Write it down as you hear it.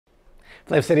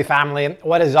Flav City family,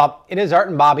 what is up? It is Art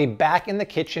and Bobby back in the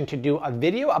kitchen to do a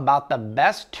video about the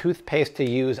best toothpaste to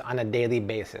use on a daily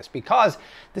basis, because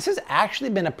this has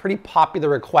actually been a pretty popular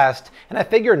request, and I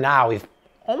figure now we've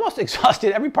almost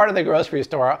exhausted every part of the grocery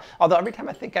store, although every time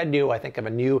I think of a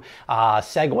new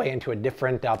segue into a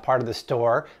different part of the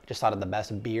store. Just thought of the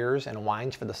best beers and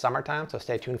wines for the summertime, so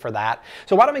stay tuned for that.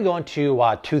 So why don't we go into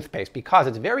toothpaste, because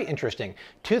it's very interesting.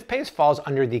 Toothpaste falls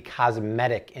under the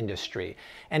cosmetic industry,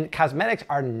 and cosmetics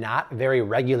are not very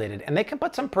regulated, and they can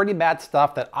put some pretty bad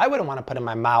stuff that I wouldn't want to put in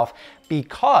my mouth,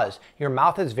 because your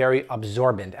mouth is very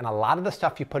absorbent, and a lot of the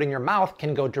stuff you put in your mouth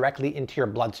can go directly into your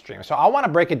bloodstream. So I want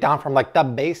to break it down from like the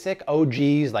basic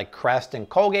OGs like Crest and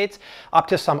Colgate's up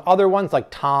to some other ones like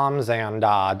Tom's and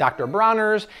Dr.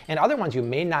 Bronner's, and other ones you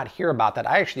may not hear about that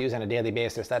I actually use on a daily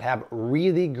basis that have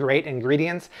really great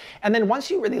ingredients. And then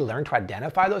once you really learn to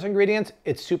identify those ingredients,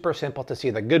 it's super simple to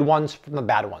see the good ones from the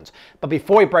bad ones. But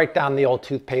before we break down the old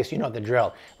toothpaste, you know the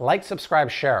drill. Like,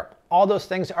 subscribe, share. All those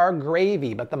things are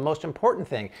gravy, but the most important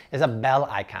thing is a bell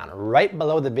icon right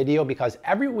below the video, because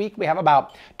every week we have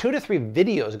about 2 to 3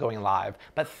 videos going live,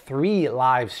 but 3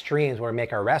 live streams where we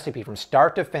make our recipe from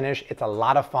start to finish. It's a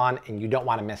lot of fun and you don't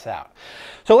want to miss out.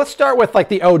 So let's start with like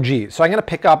the OGs. So I'm gonna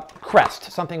pick up Crest,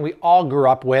 something we all grew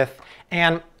up with,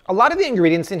 and a lot of the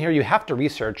ingredients in here you have to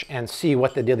research and see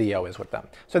what the dealio is with them.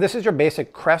 So this is your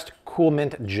basic Crest Cool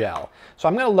Mint Gel. So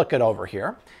I'm gonna look it over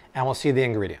here and we'll see the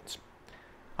ingredients.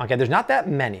 Okay, there's not that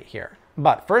many here,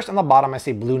 but first on the bottom I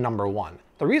see blue number 1.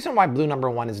 The reason why blue number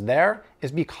 1 is there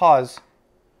is because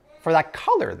for that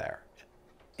color there,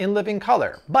 in living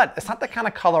color, but it's not the kind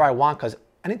of color I want, because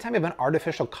anytime you have an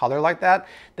artificial color like that,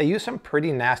 they use some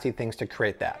pretty nasty things to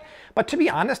create that. But to be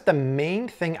honest, the main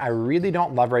thing I really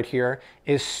don't love right here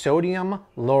is sodium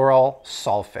lauryl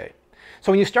sulfate.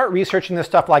 So when you start researching this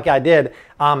stuff like I did,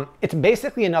 it's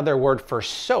basically another word for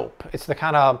soap. It's the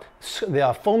kind of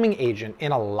the foaming agent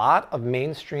in a lot of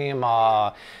mainstream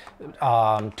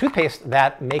toothpaste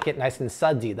that make it nice and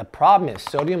sudsy. The problem is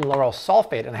sodium lauryl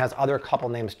sulfate, and it has other couple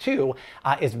names too,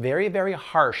 is very, very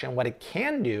harsh. And what it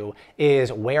can do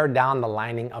is wear down the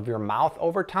lining of your mouth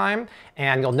over time.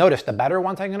 And you'll notice the better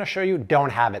ones I'm going to show you don't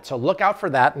have it. So look out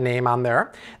for that name on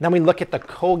there. Then we look at the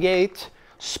Colgate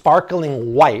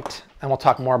Sparkling White, and we'll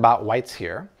talk more about whites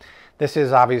here. This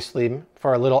is obviously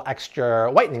for a little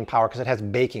extra whitening power because it has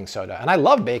baking soda. And I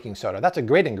love baking soda. That's a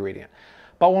great ingredient.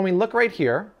 But when we look right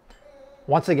here,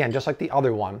 once again, just like the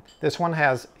other one, this one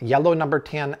has yellow number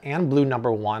 10 and blue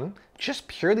number 1, just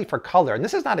purely for color. And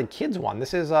this is not a kid's one.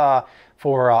 This is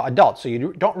for adults, so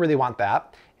you don't really want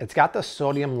that. It's got the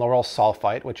sodium lauryl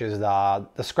sulfite, which is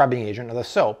the scrubbing agent or the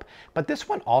soap. But this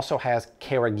one also has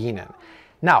carrageenan.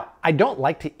 Now, I don't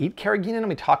like to eat carrageenan, and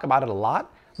we talk about it a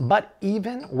lot, but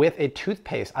even with a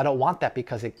toothpaste, I don't want that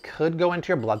because it could go into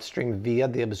your bloodstream via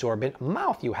the absorbent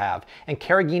mouth you have. And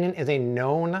carrageenan is a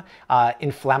known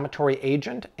inflammatory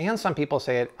agent, and some people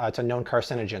say it's a known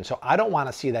carcinogen. So I don't want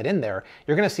to see that in there.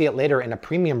 You're going to see it later in a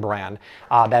premium brand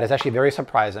that is actually very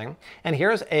surprising. And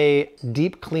here's a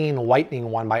deep clean whitening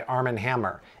one by Arm &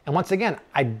 Hammer. And once again,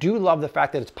 I do love the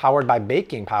fact that it's powered by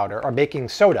baking powder or baking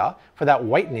soda for that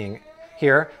whitening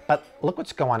here, but look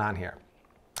what's going on here.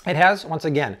 It has, once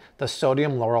again, the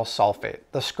sodium lauryl sulfate,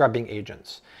 the scrubbing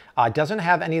agents. It doesn't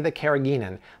have any of the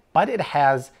carrageenan, but it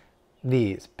has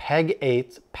these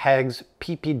PEG-8s, PEGs,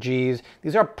 PPGs.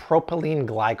 These are propylene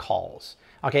glycols.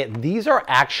 Okay, these are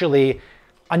actually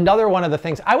another one of the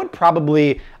things I would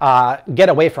probably get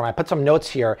away from. I put some notes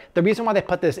here. The reason why they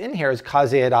put this in here is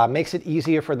because it makes it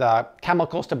easier for the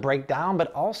chemicals to break down,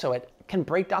 but also it can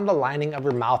break down the lining of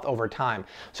your mouth over time.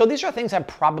 So these are things I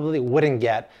probably wouldn't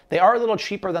get. They are a little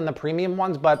cheaper than the premium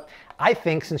ones, but I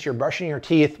think since you're brushing your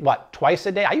teeth, what, twice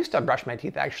a day? I used to brush my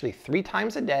teeth actually 3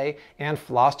 times a day and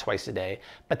floss twice a day.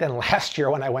 But then last year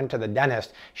when I went to the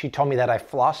dentist, she told me that I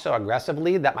flossed so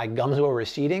aggressively that my gums were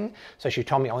receding. So she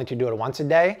told me only to do it once a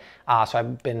day. So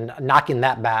I've been knocking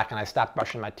that back, and I stopped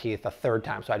brushing my teeth a 3rd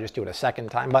time. So I just do it a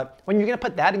 2nd time. But when you're gonna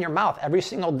put that in your mouth every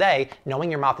single day, knowing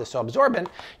your mouth is so absorbent,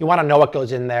 you wanna know what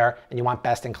goes in there, and you want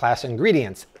best in class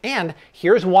ingredients. And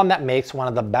here's one that makes one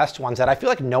of the best ones that I feel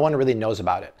like no one really knows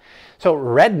about it. So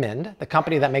Redmond, the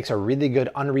company that makes a really good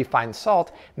unrefined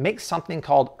salt, makes something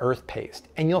called earth paste.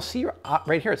 And you'll see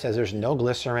right here, it says there's no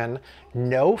glycerin,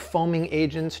 no foaming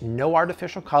agents, no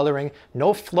artificial coloring,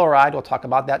 no fluoride. We'll talk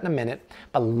about that in a minute.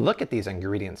 But look at these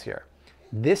ingredients here.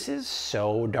 This is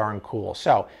so darn cool.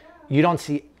 So you don't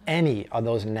see any of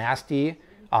those nasty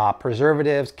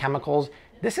preservatives, chemicals.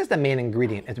 This is the main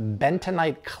ingredient. It's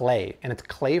bentonite clay, and it's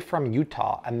clay from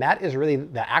Utah. And that is really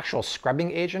the actual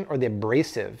scrubbing agent or the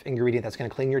abrasive ingredient that's gonna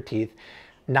clean your teeth.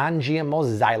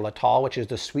 Non-GMO xylitol, which is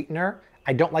the sweetener,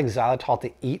 I don't like xylitol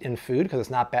to eat in food because it's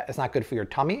not good for your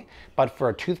tummy, but for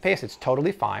a toothpaste, it's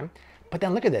totally fine. But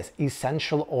then look at this,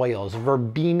 essential oils,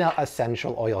 verbena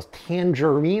essential oils,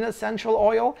 tangerine essential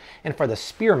oil, and for the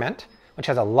spearmint, which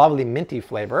has a lovely minty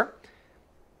flavor,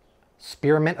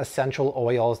 spearmint essential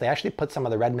oils. They actually put some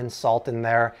of the Redmond salt in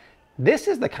there. This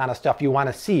is the kind of stuff you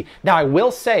want to see. Now, I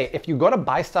will say, if you go to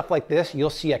buy stuff like this, you'll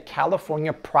see a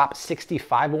California Prop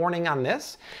 65 warning on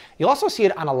this. You'll also see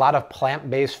it on a lot of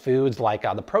plant-based foods like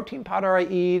the protein powder I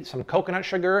eat, some coconut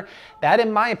sugar. That,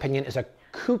 in my opinion, is a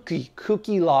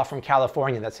kooky law from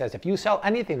California that says if you sell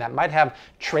anything that might have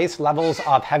trace levels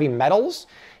of heavy metals,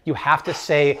 you have to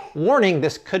say, warning,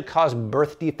 this could cause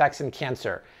birth defects and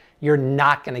cancer. You're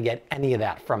not going to get any of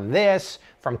that from this,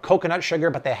 from coconut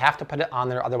sugar, but they have to put it on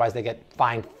there. Otherwise, they get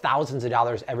fined thousands of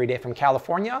dollars every day from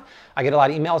California. I get a lot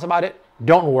of emails about it.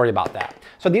 Don't worry about that.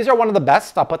 So these are one of the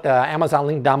best. I'll put the Amazon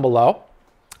link down below.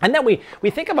 And then we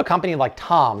think of a company like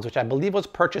Tom's, which I believe was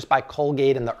purchased by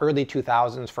Colgate in the early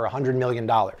 2000s for $100 million.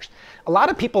 A lot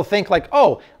of people think like,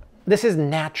 oh, this is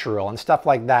natural and stuff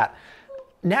like that.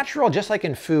 Natural, just like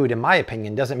in food, in my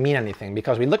opinion, doesn't mean anything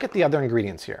because we look at the other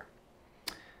ingredients here.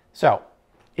 So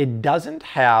it doesn't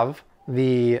have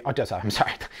the, oh, it does have, I'm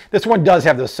sorry. This one does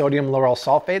have the sodium lauryl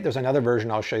sulfate. There's another version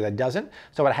I'll show you that doesn't.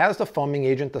 So it has the foaming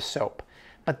agent, the soap.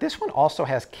 But this one also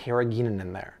has carrageenan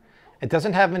in there. It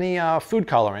doesn't have any food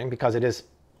coloring because it is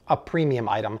a premium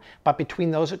item. But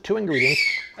between those two ingredients,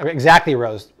 exactly,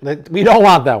 Rose. We don't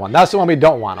want that one. That's the one we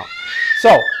don't want.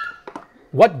 So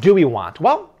what do we want?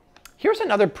 Well, here's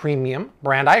another premium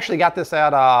brand. I actually got this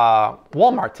at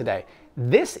Walmart today.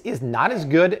 This is not as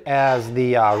good as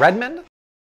the Redmond.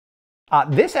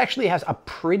 This actually has a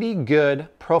pretty good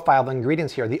profile of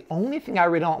ingredients here. The only thing I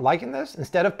really don't like in this,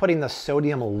 instead of putting the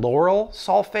sodium lauryl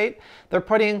sulfate, they're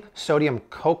putting sodium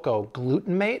cocoa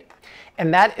glutamate.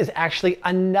 And that is actually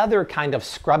another kind of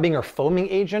scrubbing or foaming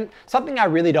agent, something I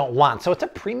really don't want. So it's a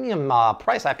premium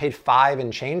price. I paid $5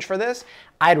 and change for this.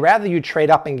 I'd rather you trade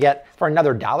up and get, for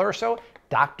another $1 or so,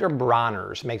 Dr.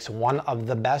 Bronner's makes one of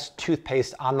the best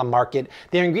toothpaste on the market.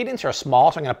 The ingredients are small,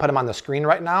 so I'm going to put them on the screen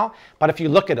right now. But if you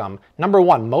look at them, number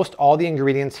one, most all the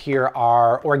ingredients here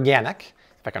are organic.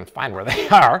 If I can find where they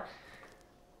are.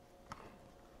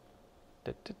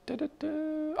 Oh,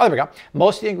 there we go.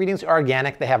 Most of the ingredients are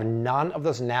organic. They have none of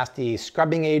those nasty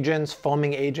scrubbing agents,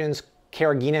 foaming agents,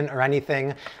 carrageenan or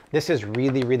anything. This is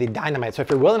really, really dynamite. So if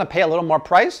you're willing to pay a little more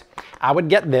price, I would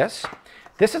get this.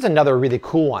 This is another really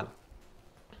cool one.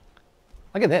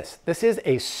 Look at this. This is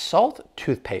a salt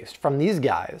toothpaste from these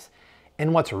guys.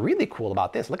 And what's really cool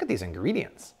about this, look at these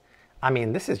ingredients. I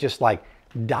mean, this is just like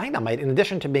dynamite. In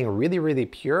addition to being really, really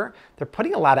pure, they're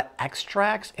putting a lot of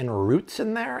extracts and roots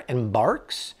in there and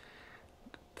barks,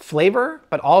 flavor,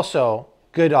 but also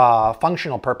good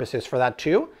functional purposes for that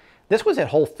too. This was at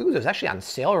Whole Foods. It's actually on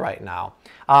sale right now.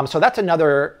 So that's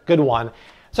another good one.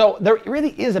 So there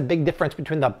really is a big difference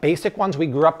between the basic ones we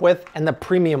grew up with and the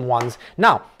premium ones.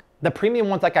 Now, the premium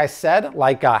ones, like I said,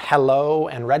 like Hello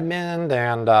and Redmond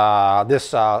and this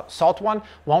salt one,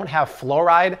 won't have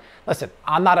fluoride. Listen,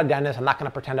 I'm not a dentist. I'm not going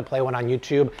to pretend to play one on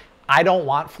YouTube. I don't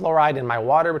want fluoride in my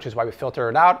water, which is why we filter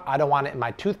it out. I don't want it in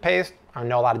my toothpaste. I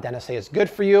know a lot of dentists say it's good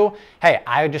for you. Hey,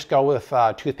 I just go with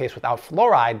toothpaste without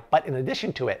fluoride, but in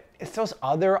addition to it, it's those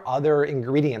other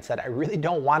ingredients that I really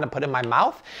don't want to put in my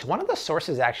mouth. One of the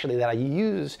sources actually that I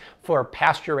use for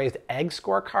pasture-raised egg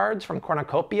scorecards from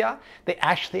Cornucopia, they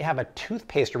actually have a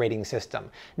toothpaste rating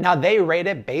system. Now they rate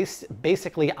it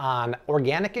basically on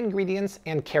organic ingredients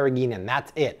and carrageenan,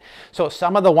 that's it. So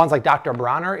some of the ones like Dr.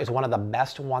 Bronner is one of the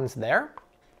best ones there.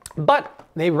 But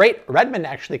they rate Redmond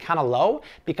actually kind of low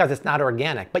because it's not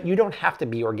organic. But you don't have to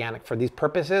be organic for these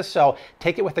purposes, so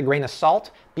take it with a grain of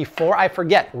salt. Before I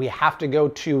forget, we have to go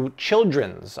to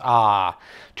children's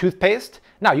toothpaste.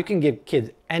 Now, you can give kids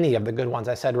any of the good ones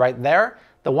I said right there.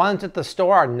 The ones at the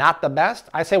store are not the best.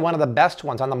 I say one of the best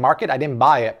ones on the market. I didn't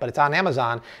buy it, but it's on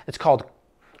Amazon. It's called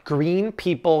Green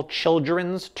People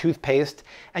Children's Toothpaste.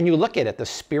 And you look at it, the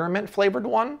spearmint flavored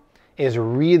one is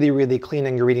really, really clean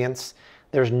ingredients.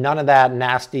 There's none of that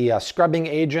nasty scrubbing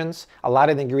agents. A lot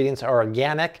of the ingredients are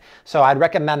organic. So I'd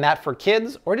recommend that for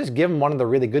kids, or just give them one of the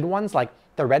really good ones like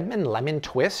the Redmond Lemon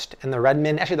Twist and the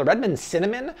Redmond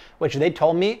Cinnamon, which they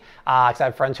told me, because I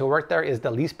have friends who work there, is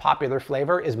the least popular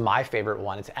flavor, is my favorite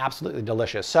one. It's absolutely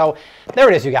delicious. So there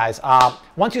it is, you guys.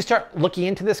 Once you start looking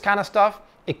into this kind of stuff,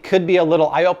 it could be a little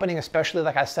eye-opening, especially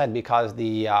like I said, because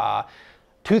the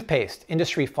Toothpaste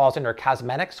industry falls under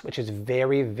cosmetics, which is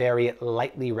very, very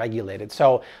lightly regulated.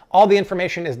 So all the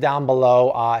information is down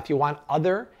below. If you want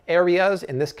other areas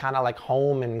in this kind of like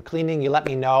home and cleaning, you let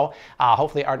me know.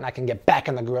 Hopefully Art and I can get back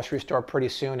in the grocery store pretty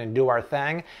soon and do our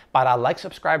thing. But like,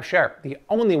 subscribe, share. The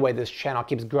only way this channel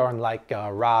keeps growing like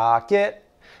a rocket,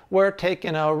 we're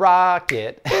taking a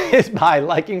rocket, is by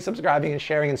liking, subscribing, and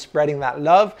sharing and spreading that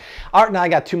love. Art and I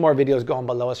got 2 more videos going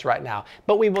below us right now,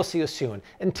 but we will see you soon.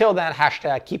 Until then,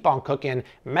 hashtag keep on cooking,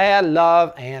 mad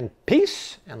love, and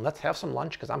peace. And let's have some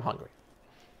lunch because I'm hungry.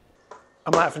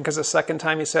 I'm laughing because the second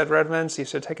time you said red mints, you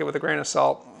should take it with a grain of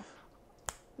salt.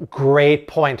 Great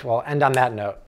point. Well, end on that note.